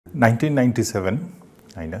1997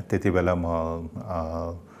 हैन त्यति बेला म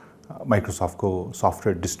माइक्रोसफ्टको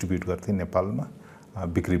सफ्टवेयर डिस्ट्रिब्युट गर्थेँ नेपालमा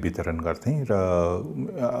बिक्री वितरण गर्थेँ र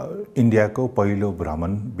इन्डियाको पहिलो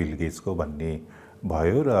भ्रमण बिल गेट्सको भन्ने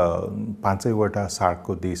भयो र 5वटा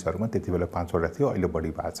सार्कको देशहरुमा त्यति बेला 5वटा थियो अहिले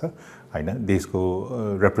बढी भएको छ हैन देशको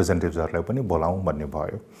रिप्रेजेन्टेटिभ्सहरुलाई पनि बोलाउँ भन्ने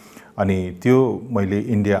भयो अनि त्यो मैले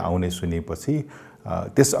इन्डिया आउने सुनेपछि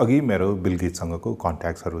त्यसअघि मेरो बिल गेट्ससँगको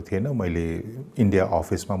कन्ट्याक्ट्सहरु थिएन मैले इन्डिया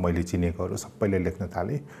अफिसमा मैले चिनेकोहरु सबैले लेख्न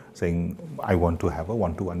थाले saying I want to have a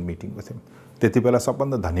one to one meeting with हिम त्यति बेला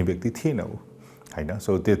सबभन्दा धनी व्यक्ति थिएन उ हैन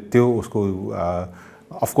सो त्यो उसको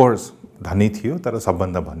अफ कोर्स धनी थियो तर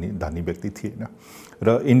सबभन्दा धनी व्यक्ति थिएन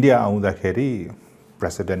र इन्डिया आउँदाखेरि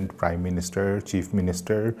president prime minister chief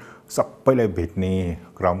minister सबैलाई भेट्ने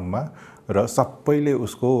क्रममा र सबैले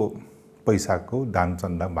उसको पैसाको दान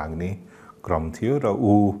चन्दा माग्ने क्रम थियो र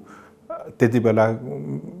उ त्यति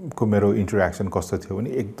बेलाको मेरो इन्टरेक्सन कस्तो थियो भने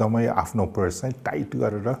एकदमै आफ्नो पर्स चाहिँ टाइट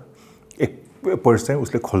गरेर एक पर्स चाहिँ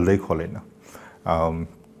उसले खोल्दै खोलेन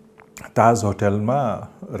ताज होटलमा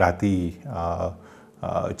राति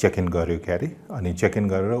चेक इन गर्यो क्यारे अनि चेक इन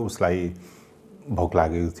गरेर उसलाई भोक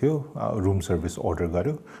लागेको थियो रुम सर्भिस अर्डर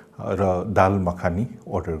गर्यो र दाल मखानी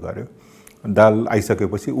अर्डर गर्यो दाल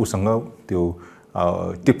आइसकेपछि उसँग त्यो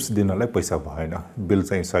टिप्स दिनलाई पैसा भएन बिल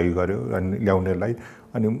चाहिँ सही गर्यो अनि ल्याउनेलाई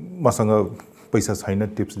अनि मसँग पैसा छैन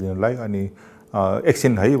टिप्स दिनलाई अनि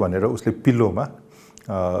एकछिन है भनेर उसले पिलोमा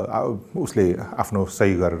उसले आफ्नो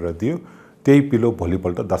सही गरेर दियो त्यही पिलो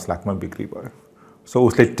भोलिपल्ट 10 लाखमा बिक्री भयो सो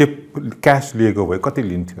उसले टिप क्याश लिएको भए कति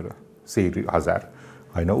लिन्थ्यो र 100,000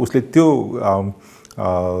 हैन उसले त्यो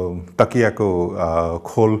तकियाको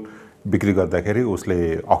खोल बिक्री गर्दाखेरि उसले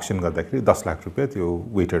अक्सन गर्दाखेरि 10 लाख रुपैयाँ त्यो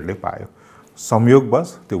वेटरले पायो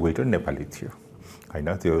संयोगवश त्यो वेटर नेपाली थियो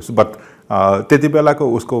हैन त्यो बट त्यति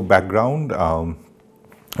बेलाको उसको ब्याकग्राउन्ड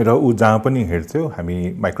र उ जहाँ पनि हिँड्थ्यो हामी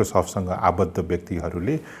माइक्रोसफ्टसँग आबद्ध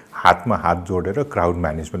व्यक्तिहरूले हातमा हात जोडेर क्राउड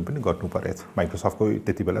म्यानेजमेन्ट पनि गर्नु परेछ माइक्रोसफ्टको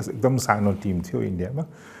त्यति बेला एकदम सानो टिम थियो इन्डियामा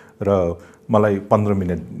र मलाई 15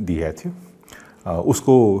 मिनेट दिएको थियो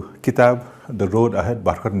उसको किताब द रोड अहेड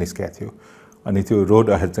भर्खर निस्केको थियो अनि त्यो रोड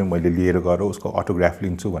अहेड चाहिँ मैले लिएर गएर उसको अटोग्राफ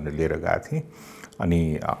लिन्छु भनेर लिएर गएको थिएँ अनि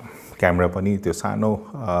क्यामेरा पनि त्यो सानो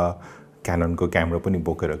क्याननको क्यामेरा पनि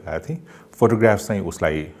बोकेर गएको थिएँ फोटोग्राफ्स चाहिँ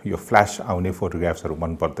उसलाई यो फ्ल्याश आउने फोटोग्राफ्सहरु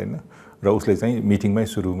मन पर्दैन र उसले चाहिँ मिटिङमै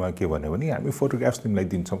सुरुमा के भन्यो भने हामी फोटोग्राफ्स तिमीलाई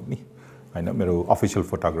दिन्छौँ नि हैन मेरो अफिसियल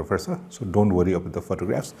फोटोग्राफर छ so don't worry about the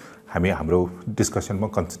photographs हामी हाम्रो डिस्कसनमा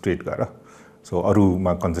कन्सन्ट्रेट गर सो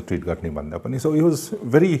अरुमा कन्सन्ट्रेट गर्ने भन्दा पनि so it was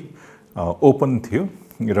very open थियो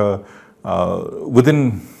र विदिन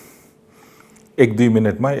 1-2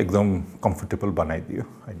 मिनेटमा एकदम कम्फर्टेबल बनाइदियो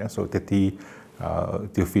हैन सो त्यति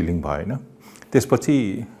त्यो फिलिङ भएन त्यसपछि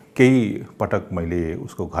केही पटक मैले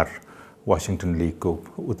उसको घर वाशिंगटन लेकको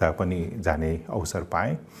उता पनि जाने अवसर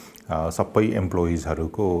पाएँ सबै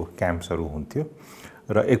एम्प्लोइजहरुको क्याम्प्सहरु हुन्थ्यो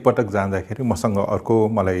र एक पटक जाँदाखेरि मसँग अर्को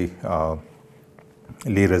मलाई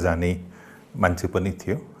लिएर जाने मान्छे पनि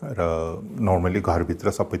थियो र नर्मली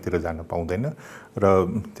घरभित्र सबैतिर जान पाउँदैन र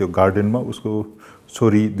त्यो गार्डनमा उसको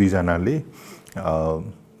छोरी दुई जनाले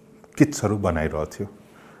किट्सहरु बनाइरहेथ्यो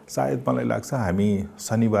सायद मलाई लाग्छ हामी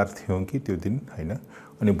शनिबार थियौं कि त्यो दिन हैन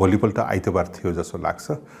अनि भोलिपल्ट आइतबार थियो जस्तो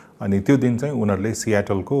लाग्छ अनि त्यो दिन चाहिँ उनीहरुले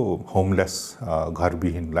सियाटलको होमलेस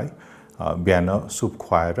घरविहीनलाई बिहान सुप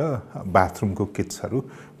खुवाएर बाथरुमको किट्सहरु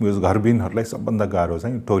बिकज घरविहीनहरुलाई सबभन्दा गाह्रो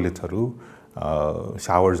चाहिँ टोयलेटहरु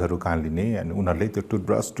शावर्सहरु कहाँ लिने अनि उनीहरुले त्यो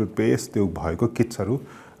टुथब्रश टुथपेस्ट त्यो भएको किट्सहरु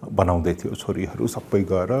बनाउँदै थियो छोरीहरु सबै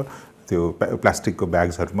गएर त्यो प्लास्टिकको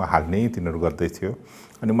ब्याग्सहरुमा हाल्ने तिनीहरु गर्दै थियो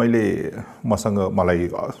अनि मलाई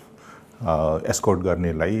एस्कोर्ट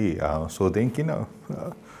गर्नेलाई सोधेँ किन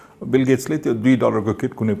बिल गेट्सले त्यो $2 को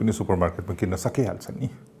किट कुनै पनि सुपरमार्केटमा किन्न सकिहाल्छ नि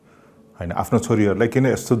हैन आफ्नो छोरीहरुलाई किन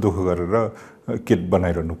यस्तो दुःख गरेर किट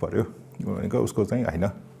बनाइरहनु पर्यो भनेको उसको चाहिँ हैन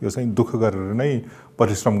यो चाहिँ दुःख गरेर नै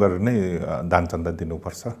परिश्रम गरेर नै दान चन्दा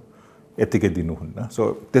दिनुपर्छ यतिकै दिनुहुन्न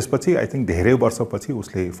सो त्यसपछि आई थिंक धेरै वर्षपछि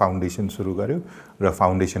उसले फाउन्डेसन सुरु गर्यो र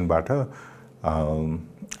फाउन्डेसनबाट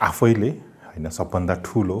आफैले हैन सबभन्दा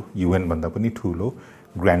ठूलो युएन भन्दा पनि ठूलो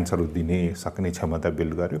ग्रान्ट्सहरु दिने सक्ने क्षमता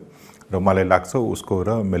बिल्ड गर्यो र मलाई लाग्छ उसको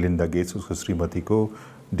र मेलिन्डा गेट्स उसको श्रीमतीको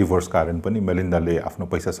डिभोर्स कारण पनि मेलिन्डाले आफ्नो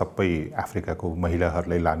पैसा सबै अफ्रिकाको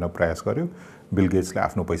महिलाहरुलाई लान प्रयास गर्यो बिल गेट्सले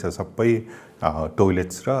आफ्नो पैसा सबै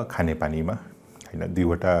टोयलेट्स र खानेपानीमा हैन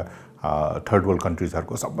दुईवटा थर्ड वर्ल्ड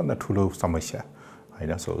कन्ट्रीजहरुको सबभन्दा ठूलो समस्या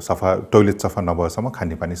हैन सो सफा टोयलेट सफा नभएसम्म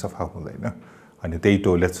खानेपानी सफा हुँदैन अनि त्यही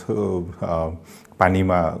टोयलेट्स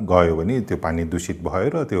पानीमा गयो भने त्यो पानी दूषित भयो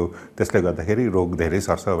र त्यसले गर्दाखेरि रोग धेरै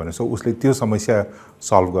सर्छ भने सो उसले त्यो समस्या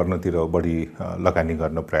सल्भ गर्नतिर बढी लगानी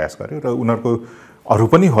गर्न प्रयास गर्यो र उनीहरुको अरु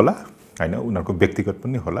पनि होला हैन उनीहरुको व्यक्तिगत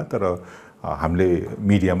पनि होला तर हामीले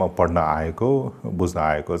मिडियामा पढ्न आएको बुझ्न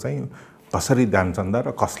आएको चाहिँ कसरी दान चन्दा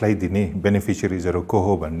र कसलाई दिने बेनिफिशियरिजहरु को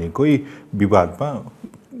हो भन्नेकै विवादमा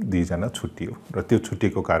दुईजना छुट्टियो र त्यो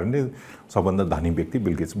छुट्टिएको कारणले सबभन्दा धनी व्यक्ति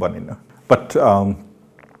Bill Gates बनेन but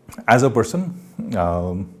as a person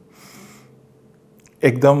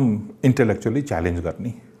एकदम इन्टेलेक्चुअली च्यालेन्ज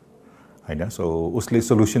गर्ने हैन सो उसले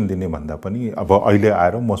सोलुसन दिने भन्दा पनि अब अहिले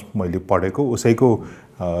आएर मैले पढेको उसैको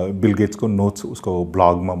बिल गेट्सको नोट्स उसको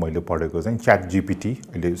ब्लगमा मैले पढेको चाहिँ च्याट जीपीटी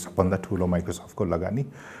अहिले सबभन्दा ठुलो माइक्रोसफ्टको लगानी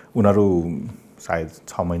उनीहरु सायद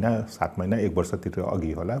 6 महिना 7 महिना 1 वर्षतिर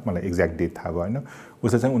अघि होला मलाई एक्ज्याक्ट डेट थाहा भएन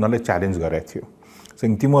उसले चाहिँ उनीहरुले च्यालेन्ज गरेको थियो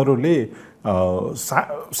चाहिँ तिमीहरुले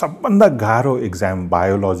सबभन्दा गाह्रो एक्जाम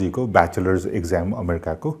बायोलोजीको ब्याचलर्स एक्जाम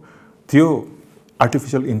अमेरिकाको त्यो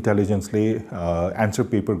आर्टिफिशियल इन्टेलिजेन्सले एन्सर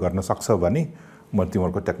पेपर गर्न सक्छ भने म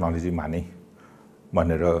तिमीहरुको टेक्नोलोजी माने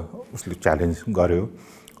भनेर उसले च्यालेन्ज गर्यो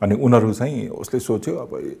अनि उनीहरु चाहिँ उसले सोच्यो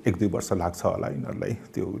अब 1-2 वर्ष लाग्छ होला यिनीहरुलाई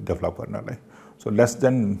त्यो डेभलप गर्नलाई सो लेस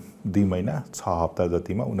देन 2 महिना 6 हप्ता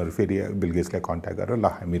जतिमा उनीहरु फेरि बिल गेट्सलाई कन्ट्याक्ट गरेर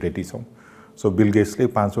ल हामी रेडी छौं सो बिल गेट्सले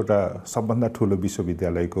 5 वटा सबभन्दा ठूलो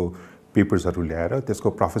विश्वविद्यालयको पेपर्सहरु ल्याएर त्यसको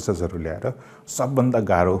प्रोफेसर्सहरु ल्याएर सबभन्दा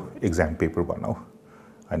गाह्रो एक्जाम पेपर बनाऊ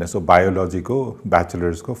हैन सो बायोलोजीको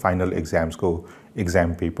ब्याचलर्सको फाइनल एक्जाम्सको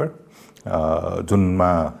एक्जाम पेपर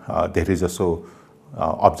जुनमा धेरै जसो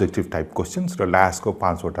अब्जेक्टिभ टाइप क्वेशन्स र लास्टको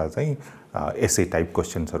 5 वटा चाहिँ एसे टाइप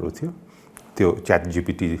क्वेशन्सहरु थियो त्यो च्याट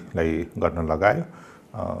जीपीटीलाई गर्न लगायो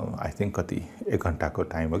आई थिंक कति 1 घण्टाको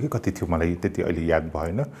टाइम हो कि कति थियो मलाई त्यति अहिले याद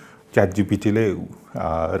भएन च्याट जीपीटीले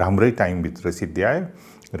राम्रै टाइम भित्र सिद्ध्यायो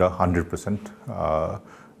र 100%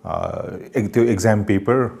 त्यो एक्जाम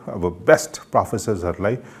पेपर अब बेस्ट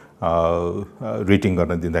प्रोफेसर्सहरुलाई रेटिङ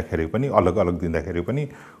गर्न दिँदाखेरि पनि अलग-अलग दिँदाखेरि पनि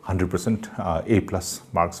 100% A+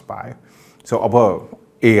 मार्क्स पायो सो अब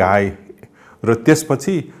एआई र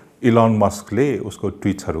त्यसपछि इलोन मस्कले उसको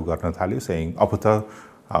ट्वीट्सहरु गर्न थाल्यो सेइङ अब त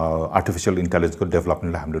आर्टिफिशियल इन्टेलिजेन्सको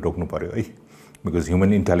डेभलपमेन्टलाई हामीले रोक्नु पर्यो है बिकज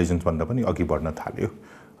ह्युमन इन्टेलिजेन्स भन्दा पनि अघि बढ्न थाल्यो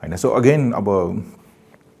हैन सो अगेन अब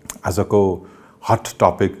आजको हट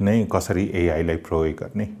टपिक नै कसरी एआई लाई प्रयोग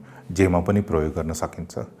गर्ने जेमा पनि प्रयोग गर्न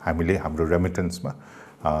सकिन्छ हामीले हाम्रो रेमिटेन्समा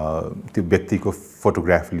त्यो व्यक्तिको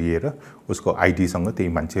फोटोग्राफ लिएर उसको आईडी सँग त्यही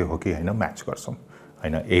मान्छे हो कि हैन म्याच गर्छौं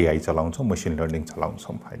हैन एआई चलाउँछौं मसिन लर्निङ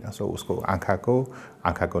चलाउँछौं हैन सो उसको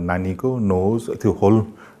आँखाको नानीको नोज त्यो होल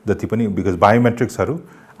जति पनि बिकज बायोमेट्रिक्सहरु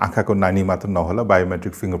आँखाको नानी मात्र नहोला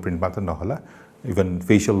बायोमेट्रिक फिंगरप्रिन्ट मात्र नहोला इभन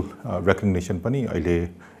फेशियल रेकग्निसन पनि अहिले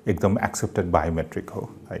एकदम एक्सेप्टेड बायोमेट्रिक हो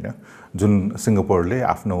हैन जुन सिंगापुरले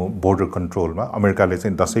आफ्नो बोर्डर कन्ट्रोलमा अमेरिकाले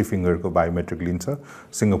चाहिँ 10 फिंगरको बायोमेट्रिक लिन्छ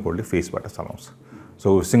सिंगापुरले फेसबाट चलाउँछ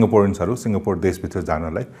सो सिंगापुरियन्सहरु सिंगापुर देशभित्र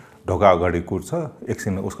जानलाई ढोका अगाडि कुर्छ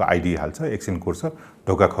एकछिन उसको आईडी हाल्छ एकछिन कुर्छ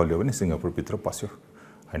ढोका खोल्यो भने सिंगापुर भित्र पस्यो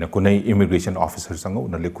हैन कुनै इमिग्रेसन अफिसरसँग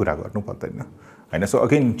उनीहरुले कुरा गर्नु पर्दैन हैन सो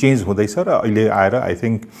अगेन चेन्ज हुँदैछ र अहिले आएर आई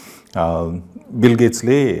थिंक बिल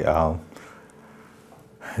गेट्सले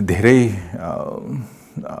धेरै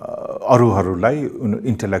अरूहरुलाई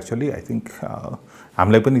इन्टेलेक्चुअली आई थिंक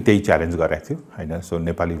हामीलाई पनि त्यही च्यालेन्ज गराएको थियो हैन सो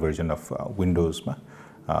नेपाली भर्जन अफ विन्डोजमा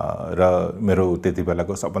र मेरो त्यति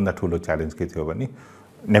बेलाको सबभन्दा ठूलो च्यालेन्ज के थियो भने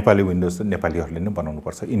नेपाली विन्डोज त नेपालीहरुले नै बनाउनु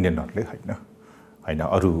पर्छ इन्डियनहरुले हैन हैन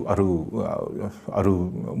अरु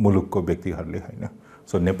मुलुकको व्यक्तिहरुले हैन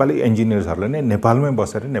सो नेपाली इन्जिनियर्सहरुले नै नेपालमै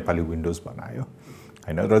बसेर नेपाली विन्डोज बनायो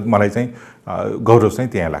हैन र मलाई चाहिँ गौरव चाहिँ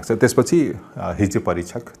त्यहाँ लाग्छ त्यसपछि हिजो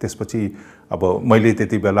परीक्षक त्यसपछि अब मैले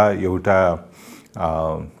त्यति बेला एउटा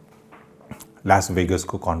लास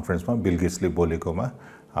भेगसको कन्फरेन्समा बिल गेट्सले बोलेकोमा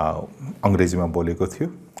अंग्रेजीमा बोलेको थियो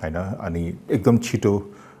हैन अनि एकदम छिटो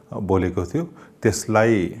बोलेको थियो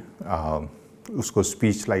त्यसलाई उसको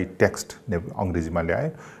स्पीचलाई टेक्स्ट अंग्रेजीमा ल्याए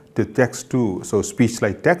त्यो text to so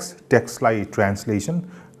स्पीचलाई टेक्स्टलाई translation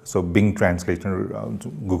so being translator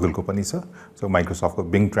गुगलको पनि छ सो माइक्रोसफ्टको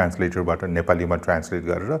बिङ ट्रान्सलेटरबाट नेपालीमा ट्रान्सलेट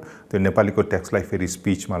गरेर त्यो नेपालीको टेक्स्टलाई फेरि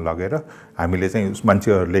स्पीचमा लगेर हामीले चाहिँ उस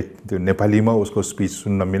मान्छेहरुले त्यो नेपालीमा उसको स्पीच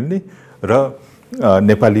सुन्न मिल्ने र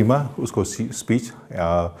नेपालीमा उसको स्पीच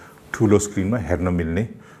ठूलो स्क्रिनमा हेर्न मिल्ने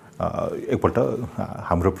एकपल्ट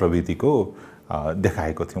हाम्रो प्रविधिको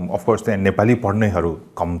देखाएको थियौं अफ कोर्स त्यहाँ नेपाली पढ्नेहरु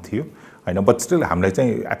कम थियो हैन बट स्टिल हामीलाई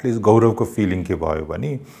चाहिँ एटलिस्ट गौरवको फिलिङ के भयो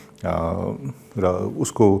भने र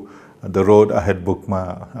उसको द रोड अहेड बुकमा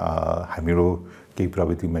हाम्रो केही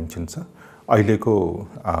प्रविधि मेन्सन छ अहिलेको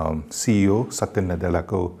सीईओ सत्येन्द्र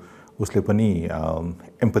नडेलाको उसले पनि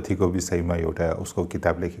एम्पथीको विषयमा एउटा उसको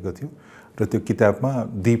किताब लेखेको थियो र त्यो किताबमा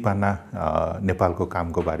दीपाना नेपालको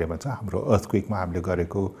कामको बारेमा छ हाम्रो अर्थक्वेकमा हामीले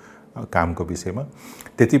गरेको कामको विषयमा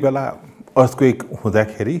त्यति बेला अर्थक्वेक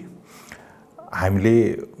हुँदाखेरि हामीले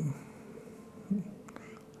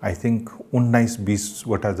आई थिंक 19-20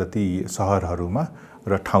 वटा जति शहरहरुमा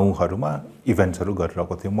र ठाउँहरूमा इभेन्ट्सहरू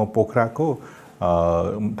गरिरहेको थियो। म पोखराको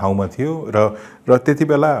ठाउँमा थियो र त्यति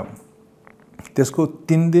बेला त्यसको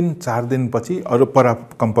 3 दिन 4 दिनपछि अरू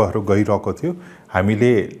पराकम्पहरू गइरहेको थियो।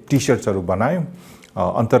 हामीले टी-शर्ट्सहरू बनायौँ।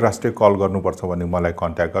 अन्तर्राष्ट्रिय कल गर्नुपर्छ भने मलाई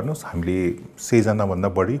कन्ट्याक्ट गर्नुहोस्। हामीले 6 जनाभन्दा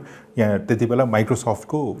बढी यहाँ त्यति बेला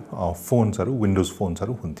माइक्रोसफ्टको फोन्सहरू विन्डोज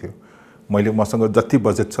फोन्सहरू हुन्थ्यो। मसँग जति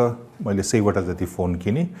बजेट छ मैले 100 वटा जति फोन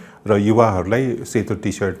किने र युवाहरूलाई सेतो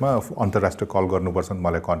टी-शर्टमा अन्तर्राष्ट्रिय कल गर्नुपर्छ भने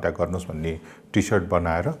मलाई कन्ट्याक्ट गर्नुहोस् भन्ने टी-शर्ट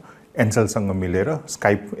बनाएर एनसेलसँग मिलेर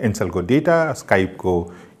एनसेलको डेटा, स्काइपको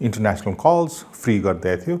इन्टरनेसनल कल्स फ्री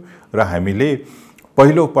गर्दै थियो र हामीले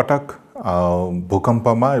पहिलो पटक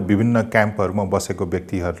भूकम्पमा विभिन्न क्याम्पहरूमा बसेको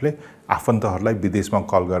व्यक्तिहरूले आफन्तहरूलाई विदेशमा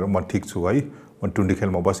कल गरेर म ठिक छु है, म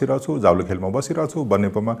टुण्डीखेलमा बसिरहेको छु, जावलेखेलमा बसिरहेको छु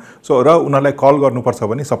बनेपामा, सो र उनीहरूलाई कल गर्नुपर्छ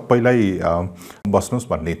भने सबैलाई बस्नुहोस्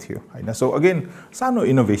भन्ने थियो हैन। सो अगेन सानो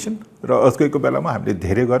इनोभेसन र अर्थक्वेकको बेलामा हामीले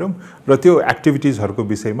धेरै गऱ्यौँ र त्यो एक्टिभिटिजहरूको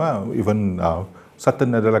विषयमा इभन सत्य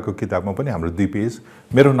नडेलाको किताबमा पनि हाम्रो 2 पेज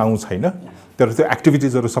मेरो नाउँ छैन, तर त्यो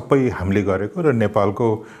एक्टिभिटिजहरू सबै हामीले गरेको र नेपालको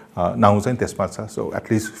नाउँ चाहिँ त्यसमा छ। सो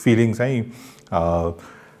एटलिस्ट फिलिङ चाहिँ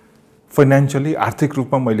फाइनेन्शियली आर्थिक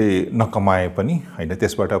रूपमा मैले नकमाए पनि हैन,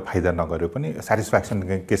 त्यसबाट फाइदा नगरे पनि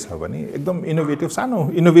स्याटिस्फ्याक्सन के छ भने एकदम इनोभेटिभ सानो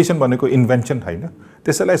इनोभेसन भनेको इन्भेन्सन हैन,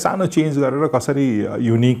 त्यसैलाई सानो चेन्ज गरेर कसरी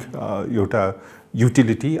युनिक एउटा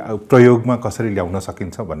युटिलिटी प्रयोगमा कसरी ल्याउन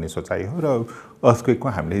सकिन्छ भन्ने सोचाइ हो र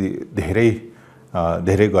अर्थक्वेकमा हामीले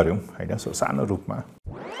धेरै गऱ्यौँ हैन। सो सानो रूपमा